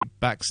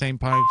Back same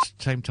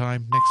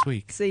time next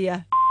week. See ya.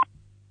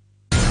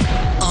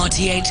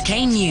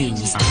 RTHK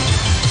News.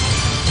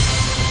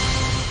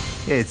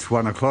 It's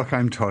 1 o'clock.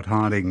 I'm Todd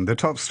Harding. The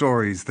top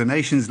stories. The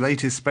nation's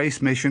latest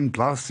space mission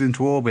blasts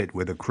into orbit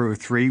with a crew of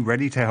 3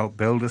 ready to help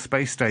build a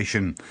space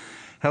station.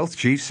 Health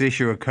chiefs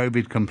issue a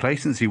COVID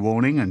complacency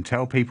warning and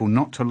tell people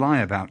not to lie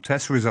about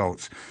test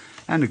results.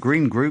 And a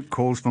Green Group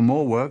calls for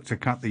more work to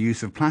cut the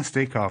use of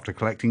plastic after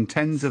collecting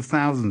tens of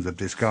thousands of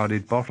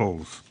discarded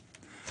bottles.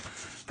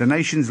 The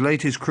nation's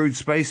latest crewed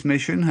space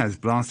mission has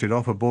blasted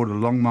off aboard a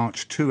Long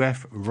March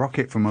 2F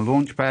rocket from a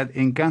launch pad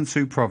in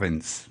Gansu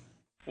province.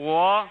 5、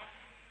4、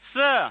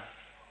3、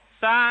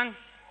2、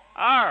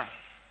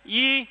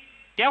1，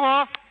点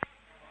火！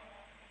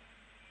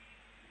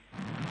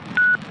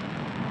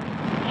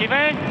起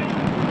飞！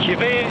起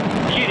飞！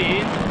毗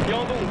邻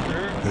标动值。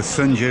 The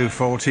Sunzhou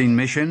 14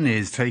 mission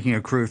is taking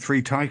a crew of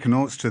 3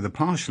 taikonauts to the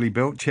partially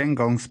built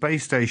Tiangong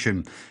space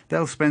station.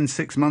 They'll spend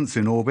 6 months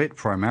in orbit,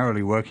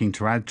 primarily working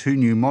to add 2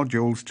 new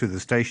modules to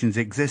the station's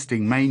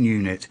existing main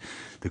unit.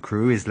 The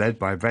crew is led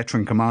by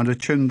veteran commander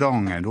Chen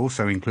Dong and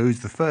also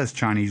includes the first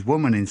Chinese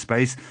woman in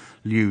space,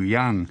 Liu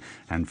Yang,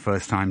 and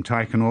first-time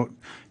taikonaut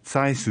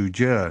Tsai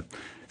Su-je.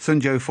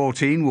 Sunzhou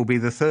 14 will be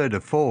the third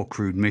of 4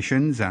 crewed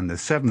missions and the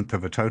 7th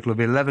of a total of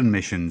 11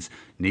 missions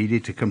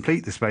needed to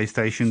complete the space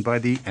station by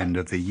the end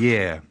of the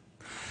year.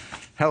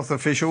 Health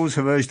officials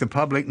have urged the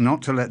public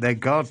not to let their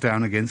guard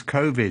down against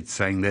COVID,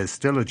 saying there's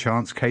still a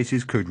chance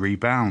cases could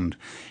rebound.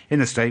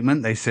 In a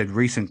statement, they said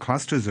recent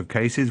clusters of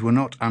cases were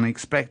not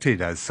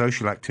unexpected as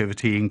social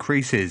activity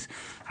increases.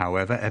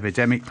 However,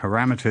 epidemic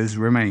parameters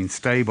remain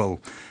stable.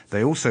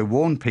 They also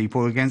warned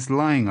people against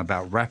lying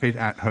about rapid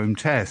at-home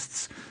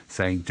tests,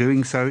 saying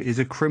doing so is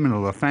a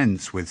criminal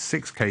offence, with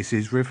 6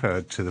 cases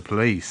referred to the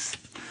police.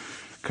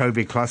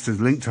 COVID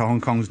clusters linked to Hong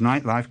Kong's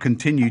nightlife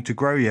continued to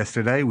grow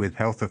yesterday, with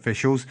health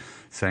officials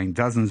saying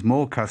dozens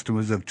more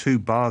customers of 2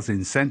 bars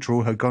in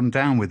Central had gone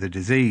down with the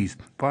disease.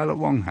 Violet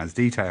Wong has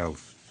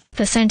details.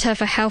 The Centre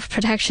for Health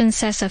Protection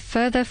says a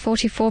further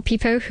 44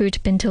 people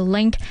who'd been to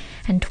Link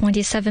and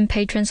 27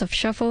 patrons of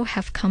Shuffle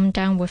have come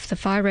down with the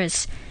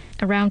virus.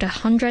 Around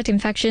 100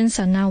 infections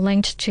are now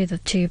linked to the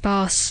 2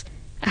 bars.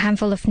 A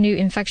handful of new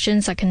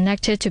infections are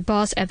connected to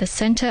bars at the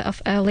centre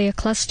of earlier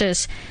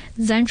clusters,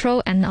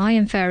 Central and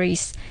Iron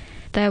Ferries.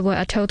 There were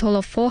a total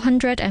of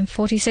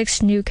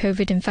 446 new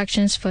COVID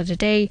infections for the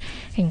day,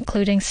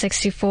 including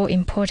 64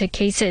 imported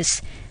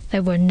cases.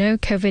 There were no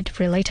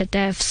COVID-related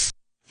deaths.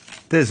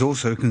 There's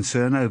also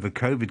concern over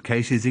COVID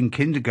cases in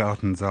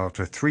kindergartens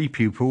after 3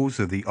 pupils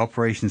of the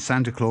Operation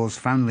Santa Claus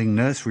Fanling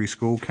Nursery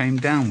School came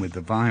down with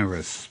the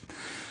virus.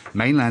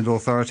 Mainland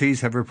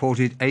authorities have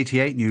reported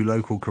 88 new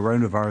local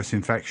coronavirus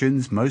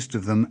infections, most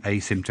of them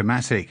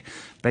asymptomatic.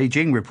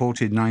 Beijing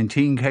reported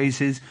 19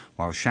 cases,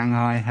 while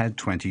Shanghai had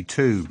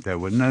 22. There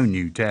were no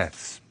new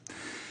deaths.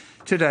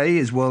 Today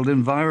is World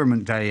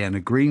Environment Day, and a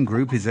Green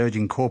Group is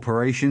urging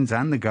corporations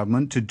and the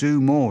government to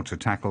do more to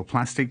tackle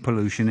plastic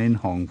pollution in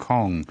Hong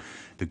Kong.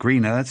 The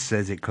Green Earth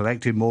says it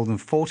collected more than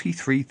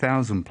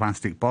 43,000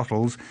 plastic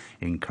bottles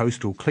in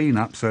coastal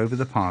cleanups over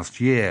the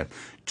past year.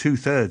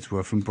 2/3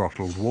 were from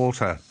bottled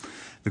water.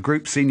 The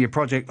group's senior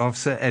project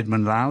officer,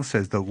 Edmund Lau,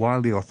 says that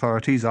while the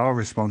authorities are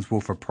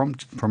responsible for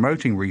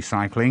promoting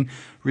recycling,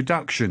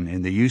 reduction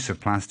in the use of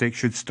plastic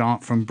should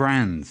start from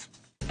brands.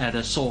 At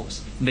the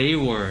source, they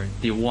were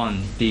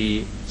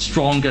the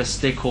strongest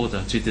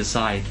stakeholder to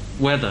decide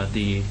whether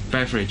the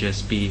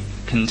beverages be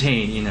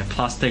contained in a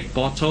plastic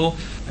bottle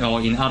or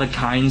in other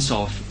kinds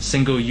of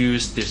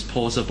single-use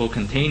disposable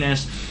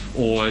containers,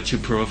 or to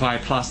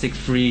provide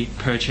plastic-free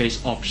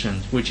purchase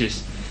options, which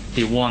is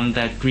the one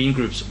that Green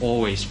Group's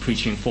always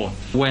preaching for.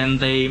 When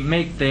they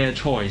make their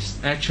choice,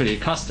 actually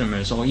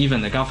customers or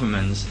even the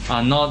governments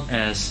are not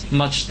as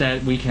much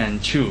that we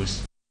can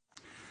choose.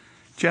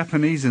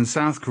 Japanese and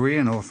South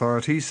Korean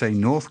authorities say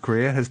North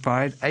Korea has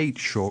fired 8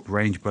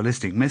 short-range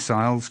ballistic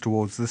missiles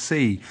towards the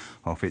sea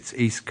off its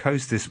east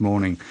coast this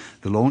morning.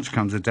 The launch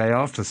comes a day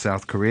after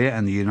South Korea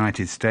and the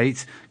United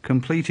States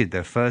completed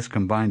their first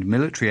combined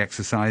military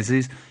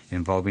exercises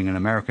involving an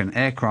American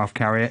aircraft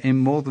carrier in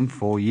more than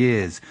 4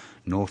 years.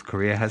 North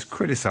Korea has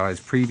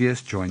criticized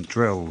previous joint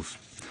drills.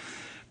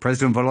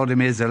 President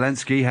Volodymyr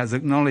Zelensky has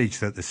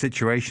acknowledged that the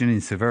situation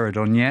in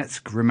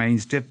Severodonetsk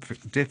remains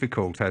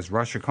difficult as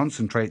Russia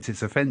concentrates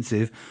its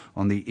offensive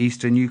on the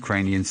eastern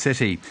Ukrainian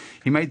city.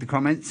 He made the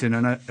comments in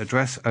an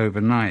address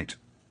overnight.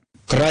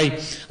 Край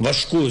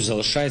важкою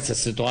залишається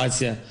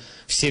ситуація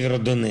в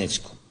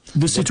Сєвєродонецьку.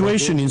 The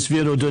situation in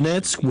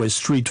Severodonetsk, where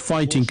street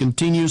fighting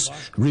continues,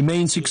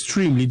 remains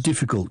extremely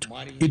difficult.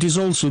 It is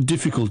also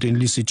difficult in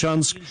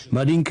Lysychansk,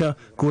 Marinka,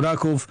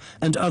 Kurakov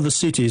and other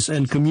cities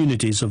and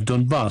communities of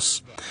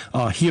Donbass.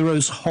 Our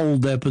heroes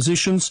hold their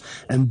positions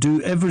and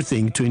do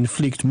everything to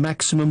inflict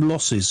maximum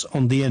losses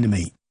on the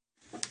enemy.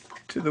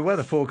 To the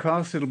weather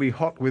forecast, it'll be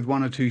hot with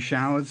 1 or 2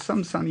 showers,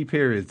 some sunny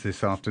periods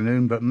this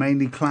afternoon, but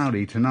mainly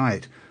cloudy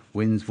tonight.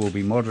 Winds will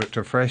be moderate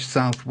to fresh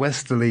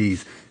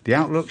southwesterlies. The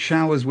outlook: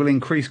 showers will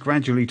increase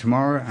gradually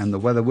tomorrow and the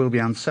weather will be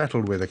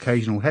unsettled with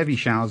occasional heavy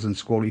showers and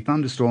squally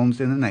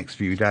thunderstorms in the next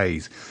few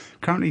days.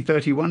 Currently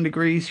 31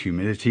 degrees,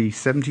 humidity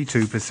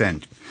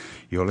 72%.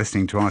 You're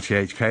listening to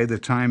RTHK. The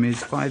time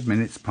is 5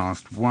 minutes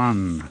past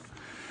 1.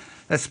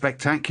 A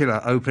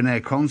spectacular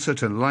open-air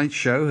concert and light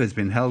show has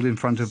been held in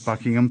front of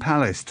Buckingham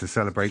Palace to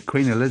celebrate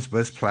Queen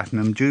Elizabeth's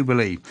Platinum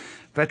Jubilee.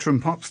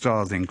 Veteran pop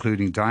stars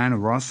including Diana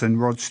Ross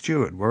and Rod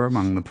Stewart were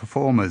among the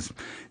performers.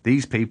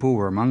 These people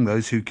were among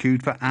those who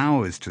queued for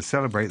hours to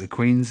celebrate the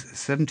Queen's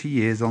 70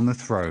 years on the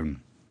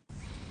throne.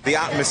 The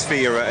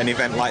atmosphere at an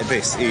event like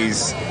this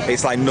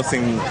it's like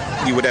nothing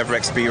you would ever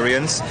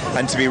experience,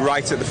 and to be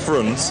right at the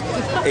front,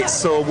 it's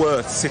so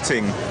worth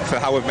sitting for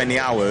however many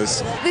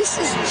hours. This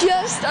is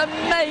just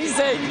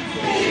amazing.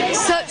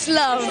 Such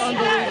love.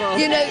 Unbelievable.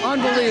 You know,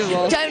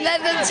 unbelievable. Don't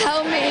let them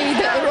tell me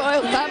that the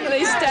royal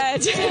family's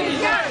dead.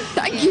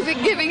 Thank you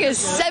for giving us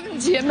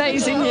 70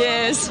 amazing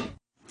years.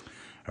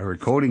 A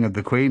recording of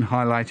the Queen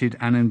highlighted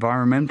an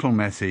environmental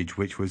message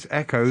which was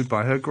echoed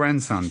by her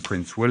grandson,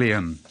 Prince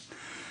William.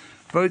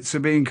 Votes are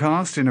being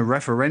cast in a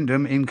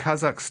referendum in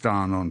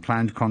Kazakhstan on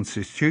planned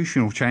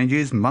constitutional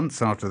changes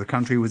months after the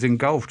country was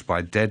engulfed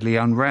by deadly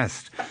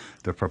unrest.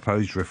 The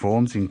proposed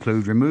reforms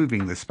include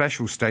removing the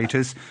special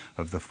status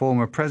of the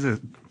former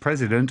President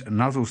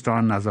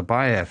Nursultan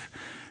Nazarbayev.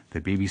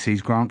 The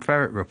BBC's Grant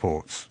Ferret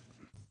reports.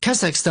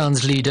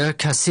 Kazakhstan's leader,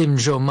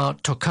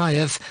 Kassym-Jomart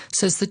Tokayev,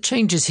 says the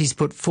changes he's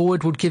put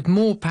forward would give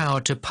more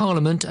power to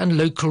parliament and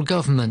local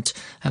government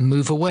and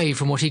move away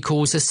from what he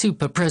calls a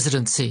super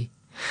presidency.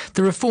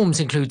 The reforms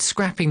include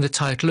scrapping the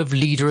title of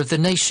Leader of the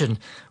Nation,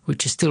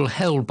 which is still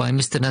held by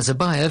Mr.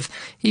 Nazarbayev,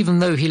 even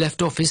though he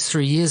left office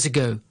 3 years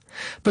ago.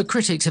 But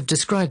critics have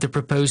described the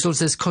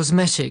proposals as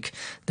cosmetic.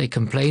 They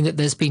complain that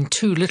there's been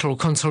too little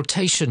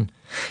consultation.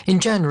 In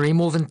January,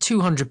 more than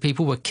 200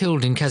 people were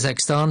killed in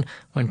Kazakhstan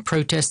when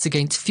protests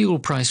against fuel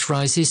price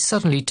rises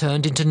suddenly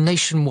turned into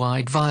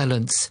nationwide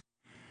violence.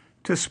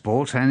 To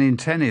sport, and in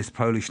tennis,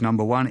 Polish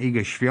number one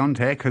Iga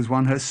Świątek has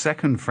won her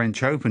second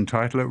French Open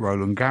title at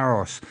Roland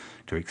Garros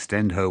to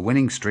extend her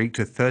winning streak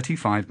to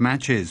 35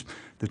 matches.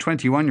 The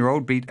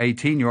 21-year-old beat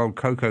 18-year-old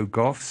Coco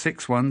Gauff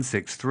 6-1,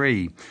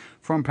 6-3.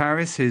 From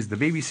Paris, here's the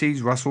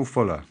BBC's Russell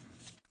Fuller.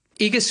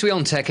 Iga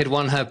Świątek had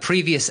won her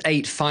previous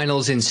 8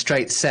 finals in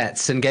straight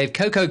sets and gave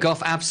Coco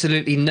Gauff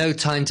absolutely no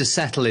time to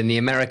settle in the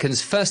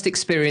American's first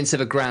experience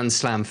of a Grand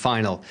Slam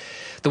final.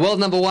 The world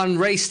number one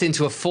raced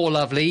into a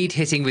 4-love lead,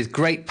 hitting with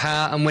great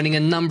power and winning a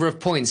number of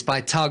points by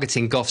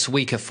targeting Gauff's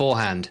weaker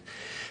forehand.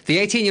 The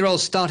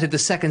 18-year-old started the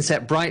second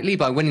set brightly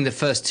by winning the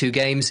first 2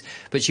 games,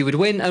 but she would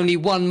win only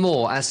one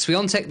more as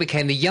Świątek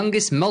became the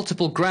youngest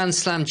multiple Grand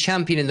Slam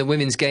champion in the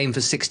women's game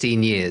for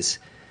 16 years.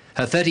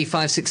 Her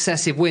 35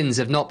 successive wins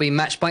have not been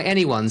matched by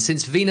anyone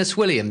since Venus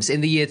Williams in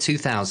the year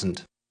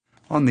 2000.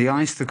 On the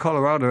ice, the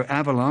Colorado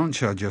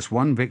Avalanche are just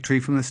one victory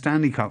from the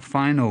Stanley Cup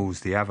Finals.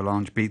 The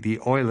Avalanche beat the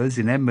Oilers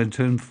in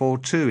Edmonton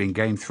 4-2 in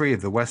Game 3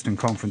 of the Western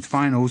Conference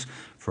Finals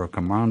for a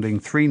commanding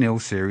 3-0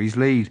 series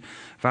lead.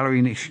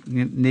 Valery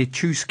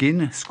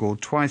Nichushkin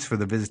scored twice for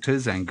the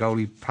visitors and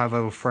goalie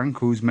Pavel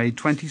Francouz made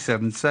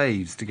 27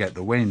 saves to get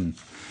the win.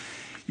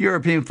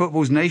 European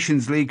football's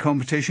Nations League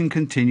competition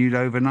continued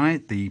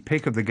overnight. The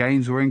pick of the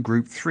games were in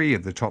Group 3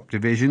 of the top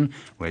division,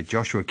 where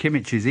Joshua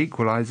Kimmich's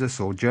equaliser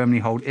saw Germany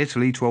hold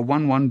Italy to a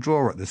 1-1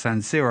 draw at the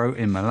San Siro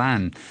in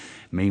Milan.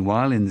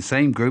 Meanwhile, in the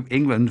same group,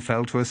 England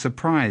fell to a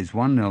surprise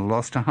 1-0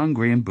 loss to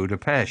Hungary in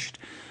Budapest.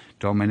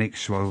 Dominik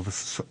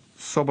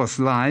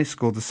Szoboszlai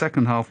scored the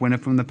second-half winner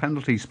from the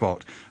penalty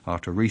spot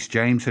after Reece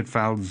James had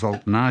fouled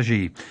Zsolt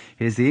Nagy.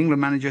 Here's the England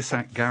manager,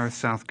 Gareth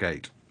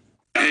Southgate.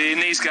 In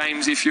these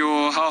games, if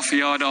you're half a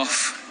yard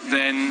off,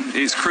 then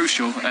it's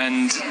crucial,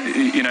 and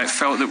it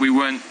felt that we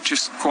weren't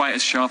just quite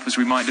as sharp as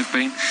we might have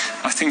been.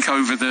 I think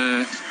over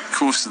the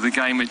course of the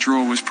game, a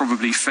draw was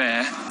probably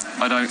fair.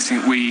 I don't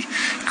think we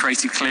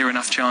created clear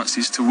enough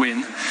chances to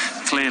win.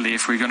 Clearly,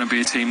 if we're going to be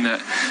a team that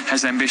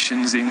has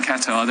ambitions in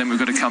Qatar, then we've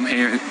got to come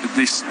here at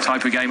this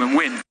type of game and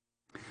win.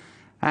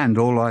 And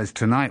all eyes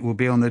tonight will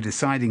be on the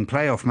deciding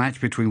playoff match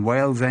between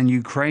Wales and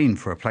Ukraine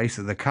for a place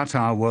at the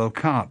Qatar World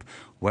Cup.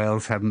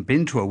 Wales haven't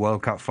been to a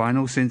World Cup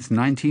final since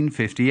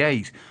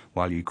 1958,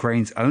 while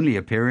Ukraine's only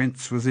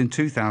appearance was in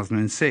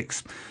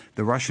 2006.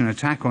 The Russian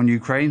attack on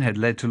Ukraine had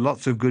led to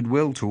lots of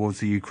goodwill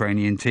towards the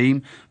Ukrainian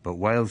team, but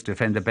Wales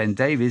defender Ben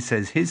Davies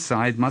says his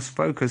side must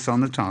focus on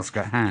the task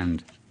at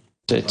hand.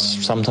 It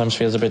sometimes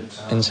feels a bit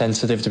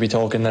insensitive to be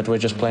talking that we're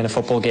just playing a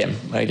football game,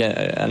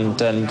 and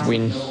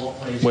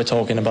we're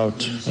talking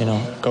about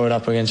going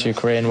up against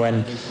Ukraine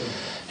when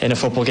in a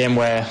football game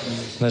where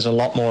there's a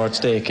lot more at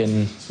stake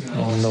in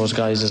those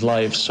guys'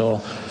 lives.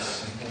 So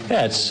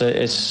yeah,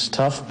 it's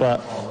tough, but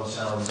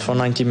for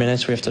 90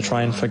 minutes we have to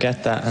try and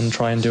forget that and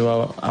try and do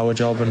our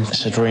job. And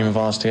it's a dream of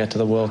ours to get to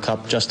the World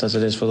Cup, just as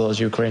it is for those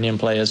Ukrainian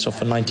players. So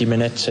for 90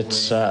 minutes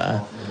it's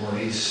a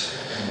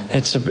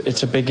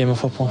big game of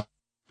football.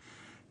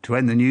 To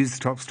end the news, the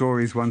top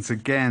stories once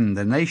again.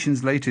 The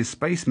nation's latest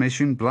space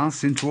mission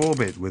blasts into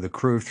orbit with a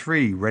crew of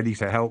 3 ready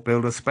to help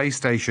build a space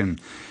station.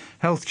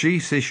 Health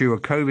chiefs issue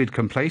a COVID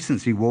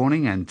complacency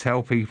warning and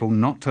tell people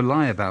not to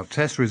lie about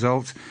test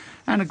results.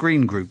 And a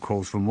Green Group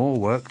calls for more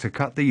work to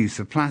cut the use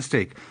of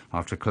plastic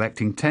after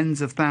collecting tens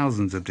of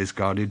thousands of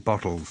discarded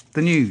bottles.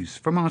 The news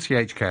from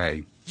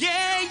RTHK.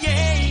 Yeah,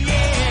 yeah, yeah.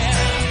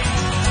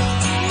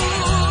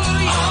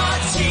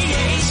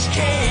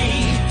 RTHK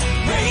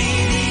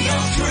Radio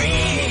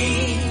 3.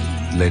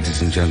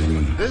 Ladies and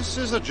gentlemen, this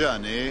is a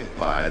journey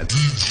by a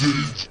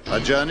DJ. A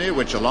journey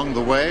which along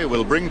the way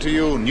will bring to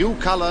you new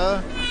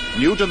color,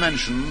 new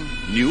dimension,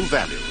 new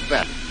value,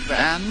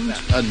 and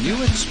a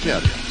new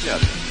experience.